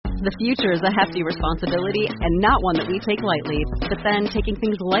The future is a hefty responsibility and not one that we take lightly. But then taking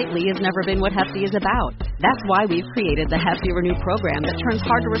things lightly has never been what Hefty is about. That's why we've created the Hefty Renew program that turns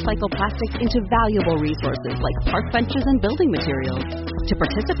hard-to-recycle plastics into valuable resources like park benches and building materials. To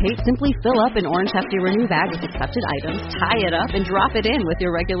participate, simply fill up an orange Hefty Renew bag with accepted items, tie it up, and drop it in with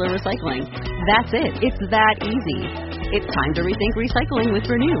your regular recycling. That's it. It's that easy. It's time to rethink recycling with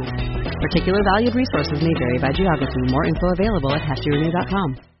Renew. Particular valued resources may vary by geography. More info available at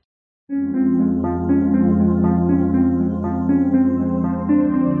heftyrenew.com.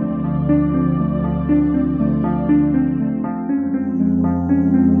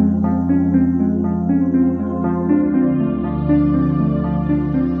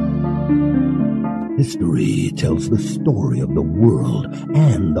 History tells the story of the world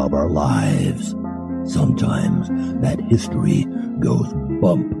and of our lives. Sometimes that history goes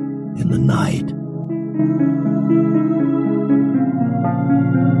bump in the night.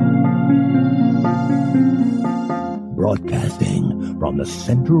 Broadcasting from the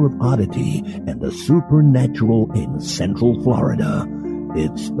center of oddity and the supernatural in Central Florida,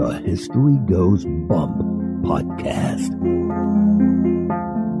 it's the History Goes Bump podcast.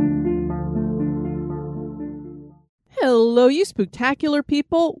 Hello, you spooktacular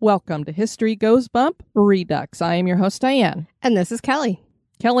people. Welcome to History Goes Bump Redux. I am your host, Diane. And this is Kelly.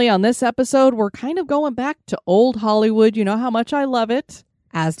 Kelly, on this episode, we're kind of going back to old Hollywood. You know how much I love it.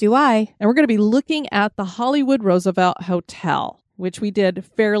 As do I. And we're going to be looking at the Hollywood Roosevelt Hotel, which we did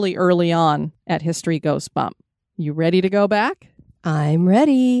fairly early on at History Goes Bump. You ready to go back? I'm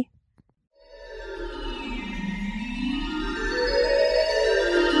ready.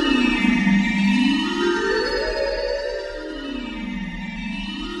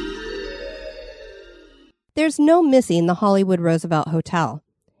 There's no missing the Hollywood Roosevelt Hotel.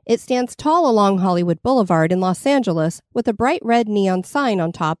 It stands tall along Hollywood Boulevard in Los Angeles with a bright red neon sign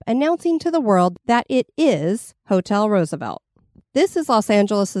on top announcing to the world that it is Hotel Roosevelt. This is Los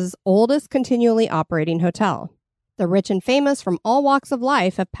Angeles' oldest continually operating hotel. The rich and famous from all walks of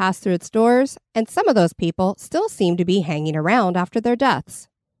life have passed through its doors, and some of those people still seem to be hanging around after their deaths.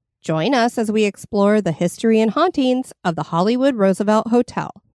 Join us as we explore the history and hauntings of the Hollywood Roosevelt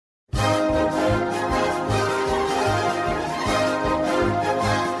Hotel.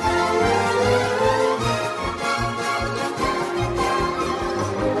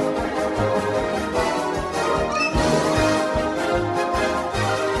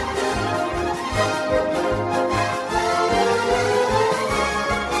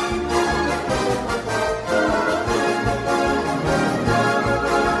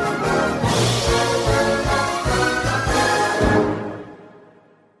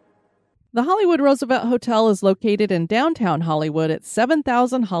 The Hollywood Roosevelt Hotel is located in downtown Hollywood at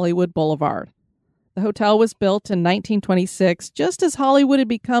 7000 Hollywood Boulevard. The hotel was built in 1926, just as Hollywood had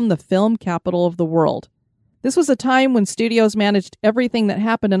become the film capital of the world. This was a time when studios managed everything that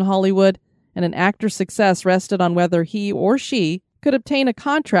happened in Hollywood, and an actor's success rested on whether he or she could obtain a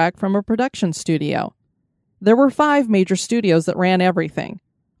contract from a production studio. There were 5 major studios that ran everything: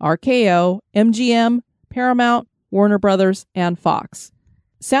 RKO, MGM, Paramount, Warner Brothers, and Fox.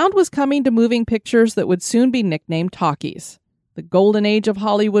 Sound was coming to moving pictures that would soon be nicknamed talkies. The golden age of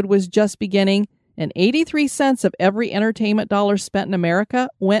Hollywood was just beginning, and 83 cents of every entertainment dollar spent in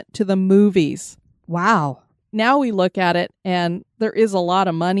America went to the movies. Wow. Now we look at it, and there is a lot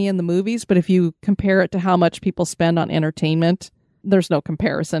of money in the movies, but if you compare it to how much people spend on entertainment, there's no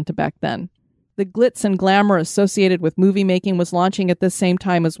comparison to back then. The glitz and glamour associated with movie making was launching at this same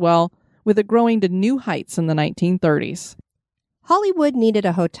time as well, with it growing to new heights in the 1930s. Hollywood needed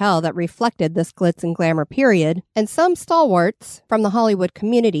a hotel that reflected this glitz and glamour period, and some stalwarts from the Hollywood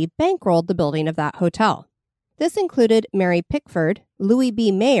community bankrolled the building of that hotel. This included Mary Pickford, Louis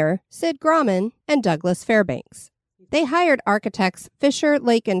B. Mayer, Sid Grauman, and Douglas Fairbanks. They hired architects Fisher,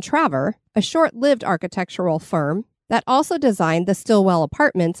 Lake, and Traver, a short-lived architectural firm that also designed the Stillwell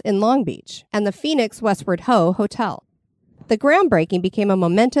Apartments in Long Beach and the Phoenix Westward Ho Hotel. The groundbreaking became a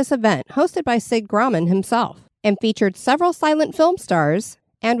momentous event hosted by Sid Grauman himself, and featured several silent film stars,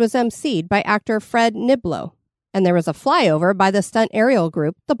 and was emceed by actor Fred Niblo. And there was a flyover by the stunt aerial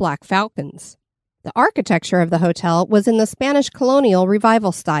group, the Black Falcons. The architecture of the hotel was in the Spanish colonial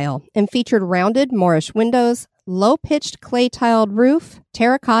revival style and featured rounded Moorish windows, low-pitched clay-tiled roof,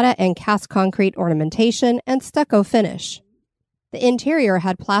 terracotta and cast concrete ornamentation, and stucco finish. The interior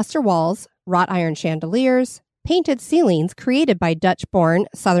had plaster walls, wrought iron chandeliers, painted ceilings created by Dutch-born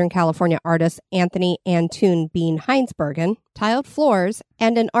Southern California artist Anthony Antoon Bean Heinsbergen, tiled floors,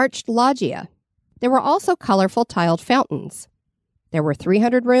 and an arched loggia. There were also colorful tiled fountains. There were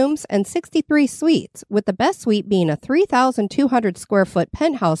 300 rooms and 63 suites, with the best suite being a 3,200 square foot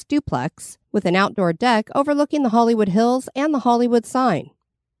penthouse duplex with an outdoor deck overlooking the Hollywood Hills and the Hollywood sign.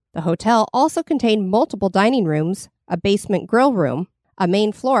 The hotel also contained multiple dining rooms, a basement grill room, a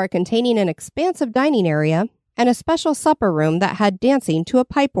main floor containing an expansive dining area, and a special supper room that had dancing to a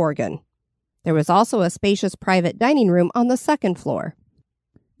pipe organ. There was also a spacious private dining room on the second floor.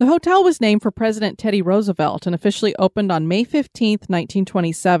 The hotel was named for President Teddy Roosevelt and officially opened on May 15,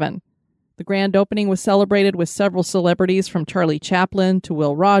 1927. The grand opening was celebrated with several celebrities from Charlie Chaplin to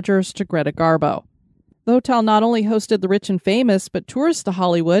Will Rogers to Greta Garbo. The hotel not only hosted the rich and famous, but tourists to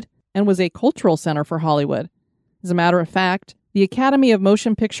Hollywood and was a cultural center for Hollywood. As a matter of fact, the Academy of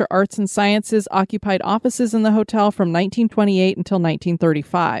Motion Picture Arts and Sciences occupied offices in the hotel from 1928 until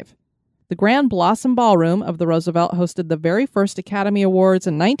 1935. The Grand Blossom Ballroom of the Roosevelt hosted the very first Academy Awards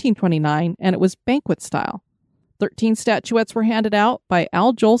in 1929, and it was banquet style. 13 statuettes were handed out by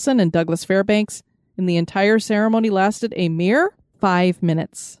Al Jolson and Douglas Fairbanks, and the entire ceremony lasted a mere 5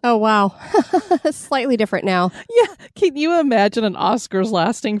 minutes. Oh, wow. Slightly different now. Yeah, can you imagine an Oscars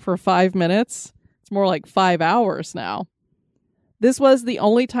lasting for 5 minutes? It's more like 5 hours now. This was the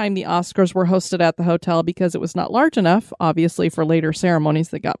only time the Oscars were hosted at the hotel because it was not large enough, obviously, for later ceremonies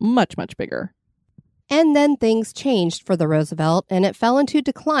that got much, much bigger. And then things changed for the Roosevelt, and it fell into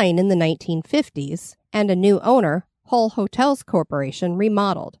decline in the 1950s, and a new owner, Hull Hotels Corporation,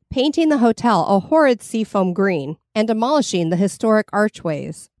 remodeled, painting the hotel a horrid seafoam green and demolishing the historic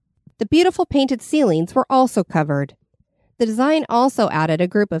archways. The beautiful painted ceilings were also covered. The design also added a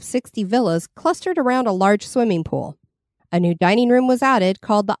group of 60 villas clustered around a large swimming pool. A new dining room was added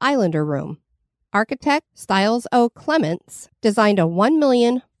called the Islander Room. Architect Styles O. Clements designed a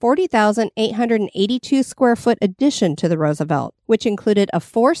 1,040,882 square foot addition to the Roosevelt, which included a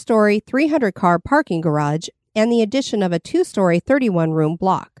 4-story, 300-car parking garage and the addition of a 2-story, 31-room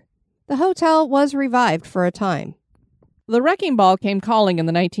block. The hotel was revived for a time. The wrecking ball came calling in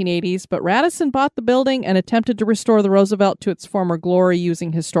the 1980s, but Radisson bought the building and attempted to restore the Roosevelt to its former glory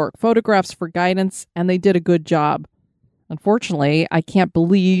using historic photographs for guidance, and they did a good job. Unfortunately, I can't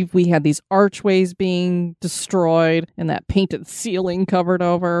believe we had these archways being destroyed and that painted ceiling covered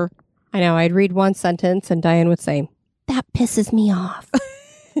over. I know, I'd read one sentence and Diane would say, "That pisses me off."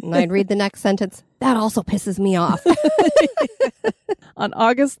 And I'd read the next sentence, "That also pisses me off." On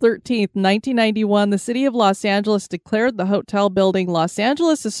August 13th, 1991, the city of Los Angeles declared the hotel building Los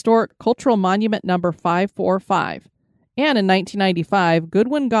Angeles Historic Cultural Monument number 545. And in 1995,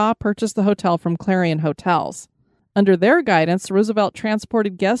 Goodwin Gaw purchased the hotel from Clarion Hotels. Under their guidance, Roosevelt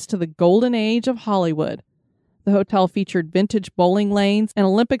transported guests to the golden age of Hollywood. The hotel featured vintage bowling lanes, an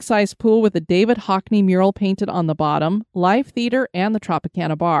Olympic-sized pool with a David Hockney mural painted on the bottom, live theater, and the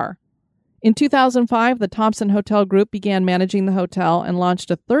Tropicana bar. In 2005, the Thompson Hotel Group began managing the hotel and launched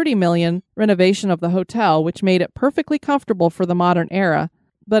a $30 million renovation of the hotel, which made it perfectly comfortable for the modern era,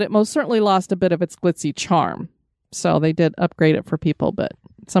 but it most certainly lost a bit of its glitzy charm. So they did upgrade it for people, but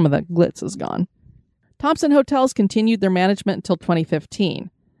some of the glitz is gone. Thompson Hotels continued their management until 2015.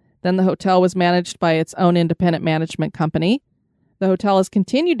 Then the hotel was managed by its own independent management company. The hotel has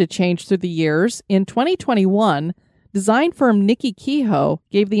continued to change through the years. In 2021, design firm Nikki Kehoe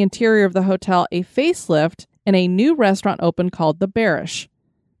gave the interior of the hotel a facelift and a new restaurant opened called The Barish.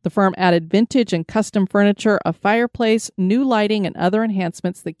 The firm added vintage and custom furniture, a fireplace, new lighting, and other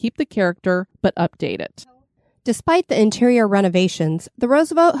enhancements that keep the character but update it. Despite the interior renovations, the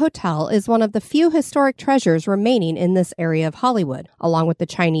Roosevelt Hotel is one of the few historic treasures remaining in this area of Hollywood, along with the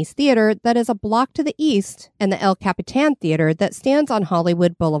Chinese Theater that is a block to the east and the El Capitan Theater that stands on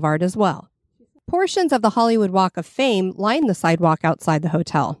Hollywood Boulevard as well. Portions of the Hollywood Walk of Fame line the sidewalk outside the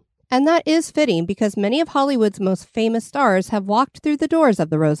hotel. And that is fitting because many of Hollywood's most famous stars have walked through the doors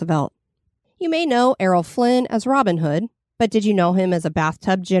of the Roosevelt. You may know Errol Flynn as Robin Hood, but did you know him as a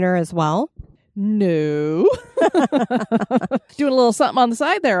bathtub ginner as well? No. Doing a little something on the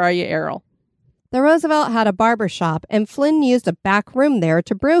side there, are you, Errol? The Roosevelt had a barber shop, and Flynn used a back room there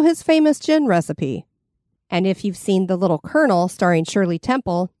to brew his famous gin recipe. And if you've seen The Little Colonel starring Shirley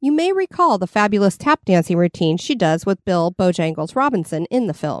Temple, you may recall the fabulous tap dancing routine she does with Bill Bojangles Robinson in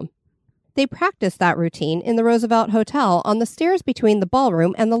the film. They practiced that routine in the Roosevelt Hotel on the stairs between the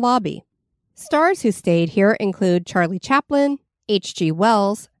ballroom and the lobby. Stars who stayed here include Charlie Chaplin, H.G.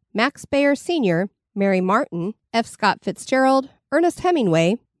 Wells, Max Baer Sr., Mary Martin, F. Scott Fitzgerald, Ernest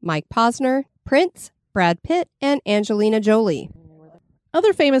Hemingway, Mike Posner, Prince, Brad Pitt, and Angelina Jolie.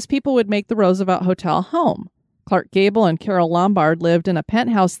 Other famous people would make the Roosevelt Hotel home. Clark Gable and Carole Lombard lived in a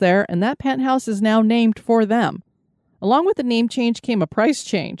penthouse there, and that penthouse is now named for them. Along with the name change came a price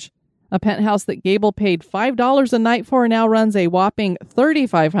change. A penthouse that Gable paid $5 a night for now runs a whopping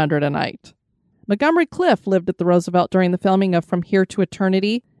 $3,500 a night. Montgomery Clift lived at the Roosevelt during the filming of From Here to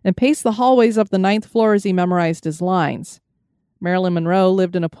Eternity and paced the hallways of the 9th floor as he memorized his lines. Marilyn Monroe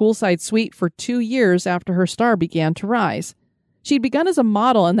lived in a poolside suite for 2 years after her star began to rise. She'd begun as a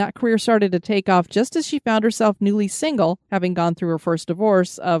model, and that career started to take off just as she found herself newly single, having gone through her first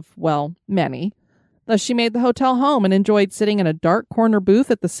divorce of, well, many. Thus, she made the hotel home and enjoyed sitting in a dark corner booth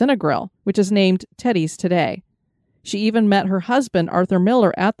at the Cinegrill, which is named Teddy's today. She even met her husband, Arthur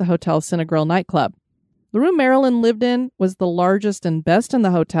Miller, at the hotel's Cinegrill nightclub. The room Marilyn lived in was the largest and best in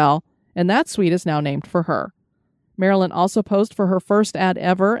the hotel, and that suite is now named for her. Marilyn also posed for her first ad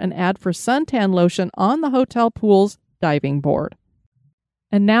ever, an ad for suntan lotion on the hotel pool's diving board.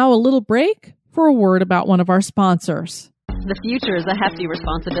 And now a little break for a word about one of our sponsors. The future is a hefty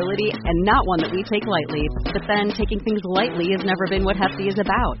responsibility and not one that we take lightly. But then taking things lightly has never been what Hefty is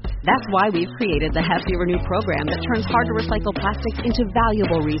about. That's why we've created the Hefty Renew program that turns hard-to-recycle plastics into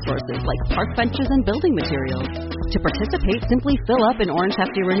valuable resources like park benches and building materials. To participate, simply fill up an orange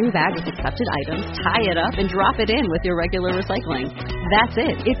Hefty Renew bag with accepted items, tie it up, and drop it in with your regular recycling. That's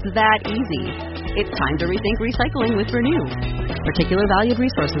it. It's that easy. It's time to rethink recycling with Renew. Particular valued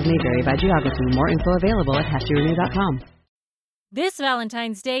resources may vary by geography. More info available at heftyrenew.com. This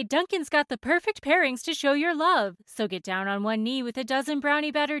Valentine's Day, Dunkin's got the perfect pairings to show your love. So get down on one knee with a dozen brownie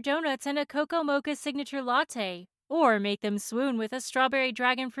batter donuts and a Cocoa Mocha signature latte. Or make them swoon with a strawberry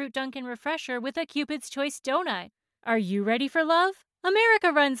dragon fruit Dunkin' refresher with a Cupid's Choice donut. Are you ready for love?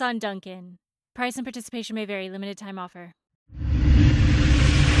 America runs on Dunkin'. Price and participation may vary. Limited time offer.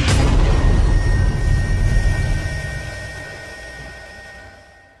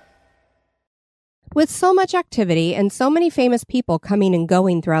 With so much activity and so many famous people coming and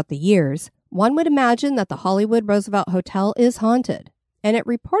going throughout the years, one would imagine that the Hollywood Roosevelt Hotel is haunted, and it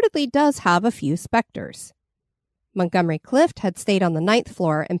reportedly does have a few specters. Montgomery Clift had stayed on the 9th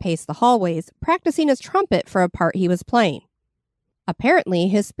floor and paced the hallways, practicing his trumpet for a part he was playing. Apparently,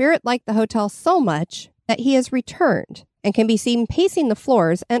 his spirit liked the hotel so much that he has returned and can be seen pacing the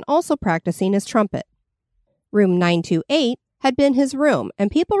floors and also practicing his trumpet. Room 928 had been his room,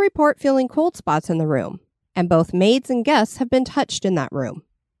 and people report feeling cold spots in the room, and both maids and guests have been touched in that room.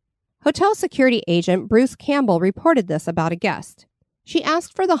 Hotel security agent Bruce Campbell reported this about a guest. She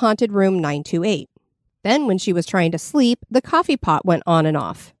asked for the haunted room 928. Then, when she was trying to sleep, the coffee pot went on and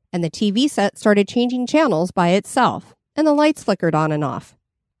off, and the TV set started changing channels by itself, and the lights flickered on and off.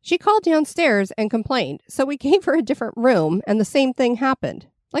 She called downstairs and complained, so we gave her a different room, and the same thing happened,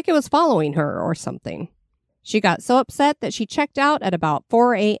 like it was following her or something. She got so upset that she checked out at about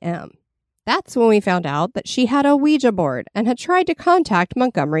 4 a.m. That's when we found out that she had a Ouija board and had tried to contact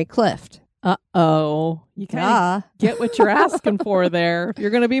Montgomery Clift. Uh-oh. You kind of get what you're asking for there if you're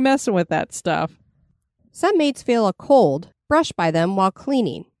going to be messing with that stuff. Some maids feel a cold brushed by them while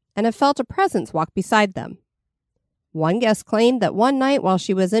cleaning and have felt a presence walk beside them. One guest claimed that one night while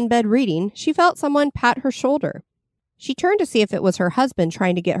she was in bed reading, she felt someone pat her shoulder. She turned to see if it was her husband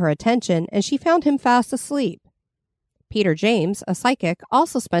trying to get her attention, and she found him fast asleep. Peter James, a psychic,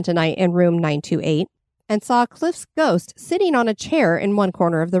 also spent a night in room 928 and saw Clift's ghost sitting on a chair in one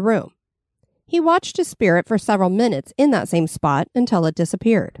corner of the room. He watched his spirit for several minutes in that same spot until it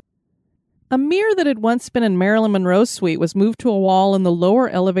disappeared. A mirror that had once been in Marilyn Monroe's suite was moved to a wall in the lower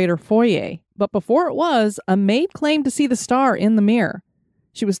elevator foyer, but before it was, a maid claimed to see the star in the mirror.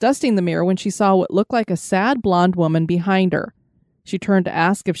 She was dusting the mirror when she saw what looked like a sad blonde woman behind her. She turned to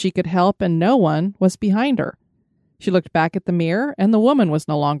ask if she could help, and no one was behind her. She looked back at the mirror, and the woman was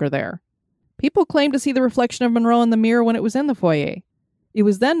no longer there. People claimed to see the reflection of Monroe in the mirror when it was in the foyer. It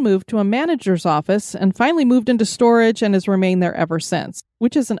was then moved to a manager's office and finally moved into storage and has remained there ever since,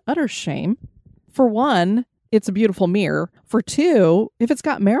 which is an utter shame. For one, it's a beautiful mirror. For two, if it's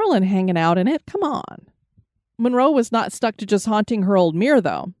got Marilyn hanging out in it, come on. Monroe was not stuck to just haunting her old mirror,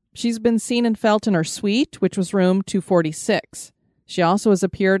 though. She's been seen and felt in her suite, which was room 246. She also has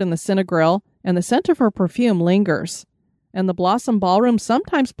appeared in the Cinegrill, and the scent of her perfume lingers. And the Blossom Ballroom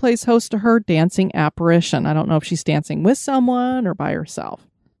sometimes plays host to her dancing apparition. I don't know if she's dancing with someone or by herself.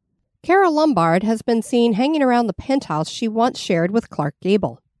 Cara Lombard has been seen hanging around the penthouse she once shared with Clark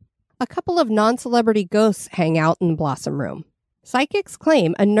Gable. A couple of non-celebrity ghosts hang out in the Blossom Room. Psychics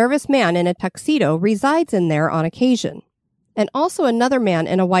claim a nervous man in a tuxedo resides in there on occasion. And also another man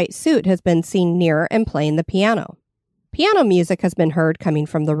in a white suit has been seen near and playing the piano. Piano music has been heard coming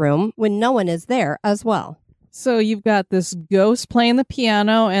from the room when no one is there as well. So you've got this ghost playing the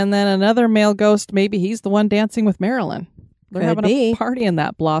piano and then another male ghost, maybe he's the one dancing with Marilyn. They're having a party in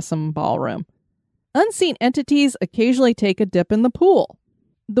that Blossom Ballroom. Unseen entities occasionally take a dip in the pool.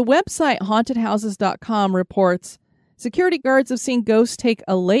 The website hauntedhouses.com reports security guards have seen ghosts take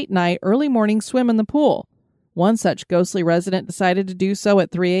a late night, early morning swim in the pool. One such ghostly resident decided to do so at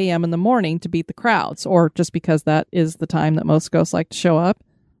 3 a.m. in the morning to beat the crowds, or just because that is the time that most ghosts like to show up.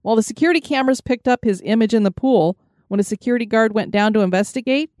 While the security cameras picked up his image in the pool, when a security guard went down to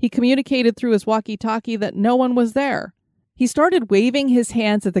investigate, he communicated through his walkie-talkie that no one was there. He started waving his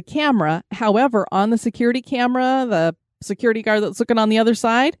hands at the camera. However, on the security camera, the security guard that's looking on the other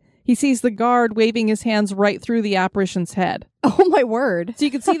side, he sees the guard waving his hands right through the apparition's head. Oh, my word. So you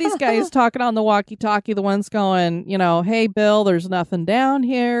can see these guys talking on the walkie-talkie, the one's going, hey, Bill, there's nothing down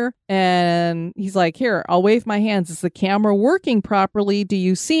here. And he's like, here, I'll wave my hands. Is the camera working properly? Do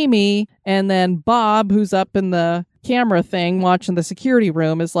you see me? And then Bob, who's up in the camera thing watching the security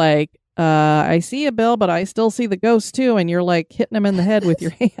room, is like, I see you, Bill, but I still see the ghost too. And you're like hitting him in the head with your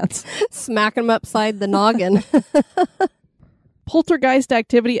hands. Smacking him upside the noggin. Poltergeist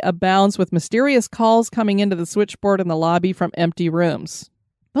activity abounds with mysterious calls coming into the switchboard in the lobby from empty rooms.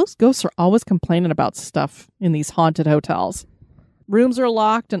 Those ghosts are always complaining about stuff in these haunted hotels. Rooms are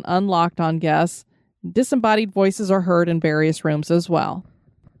locked and unlocked on guests. Disembodied voices are heard in various rooms as well.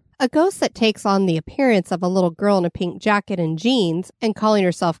 A ghost that takes on the appearance of a little girl in a pink jacket and jeans and calling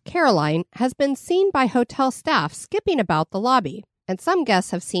herself Caroline has been seen by hotel staff skipping about the lobby, and some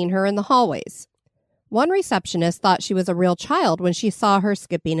guests have seen her in the hallways. One receptionist thought she was a real child when she saw her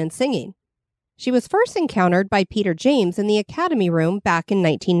skipping and singing. She was first encountered by Peter James in the Academy Room back in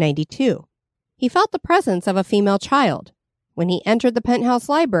 1992. He felt the presence of a female child. When he entered the penthouse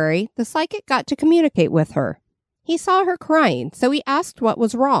library, the psychic got to communicate with her. He saw her crying, so he asked what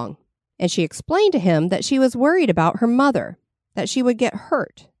was wrong, and she explained to him that she was worried about her mother, that she would get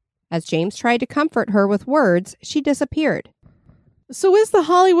hurt. As James tried to comfort her with words, she disappeared. So is the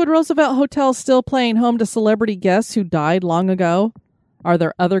Hollywood Roosevelt Hotel still playing home to celebrity guests who died long ago? Are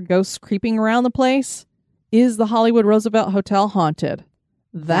there other ghosts creeping around the place? Is the Hollywood Roosevelt Hotel haunted?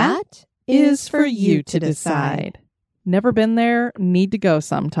 That is for you to decide. Never been there, need to go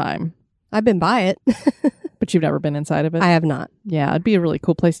sometime. I've been by it. But you've never been inside of it? I have not. Yeah, it'd be a really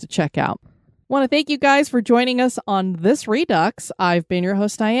cool place to check out. Want to thank you guys for joining us on this Redux. I've been your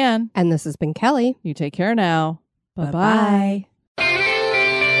host, Diane. And this has been Kelly. You take care now. Bye-bye.